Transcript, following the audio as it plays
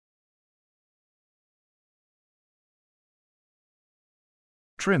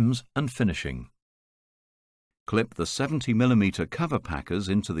trims and finishing. Clip the 70mm cover packers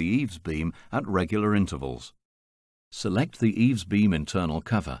into the eaves beam at regular intervals. Select the eaves beam internal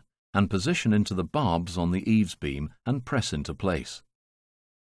cover and position into the barbs on the eaves beam and press into place.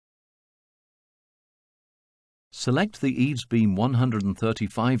 Select the eaves beam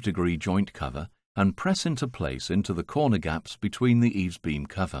 135-degree joint cover and press into place into the corner gaps between the eaves beam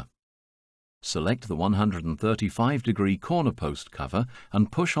cover. Select the 135-degree corner post cover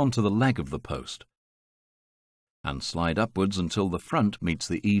and push onto the leg of the post, and slide upwards until the front meets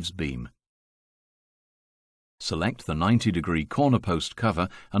the eaves beam. Select the 90-degree corner post cover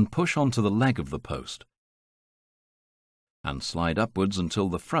and push onto the leg of the post, and slide upwards until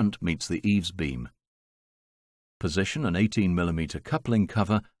the front meets the eaves beam. Position an 18mm coupling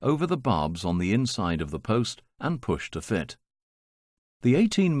cover over the barbs on the inside of the post and push to fit. The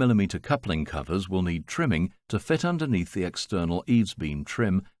 18mm coupling covers will need trimming to fit underneath the external eaves beam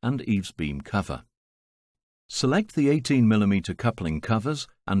trim and eaves beam cover. Select the 18mm coupling covers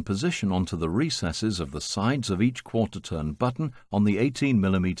and position onto the recesses of the sides of each quarter-turn button on the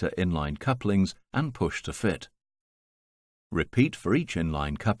 18mm inline couplings and push to fit. Repeat for each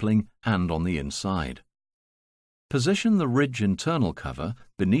inline coupling and on the inside. Position the ridge internal cover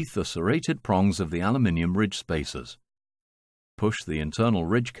beneath the serrated prongs of the aluminium ridge spacers. Push the internal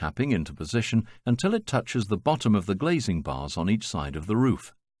ridge capping into position until it touches the bottom of the glazing bars on each side of the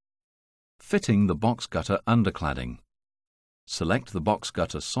roof. Fitting the box gutter undercladding. Select the box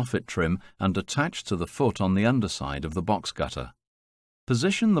gutter soffit trim and attach to the foot on the underside of the box gutter.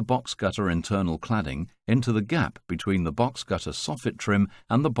 Position the box gutter internal cladding into the gap between the box gutter soffit trim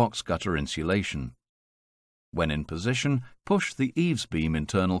and the box gutter insulation. When in position, push the eaves beam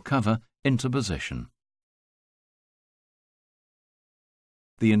internal cover into position.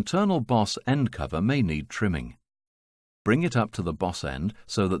 The internal boss end cover may need trimming. Bring it up to the boss end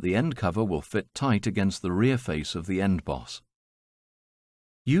so that the end cover will fit tight against the rear face of the end boss.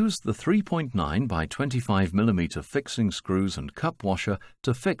 Use the 3.9 by 25mm fixing screws and cup washer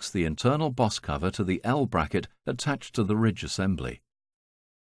to fix the internal boss cover to the L bracket attached to the ridge assembly.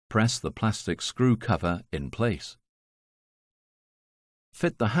 Press the plastic screw cover in place.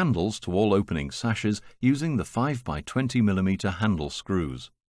 Fit the handles to all opening sashes using the 5 by 20mm handle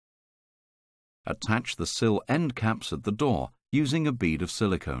screws. Attach the sill end caps at the door using a bead of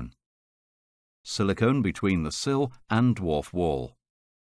silicone. Silicone between the sill and dwarf wall.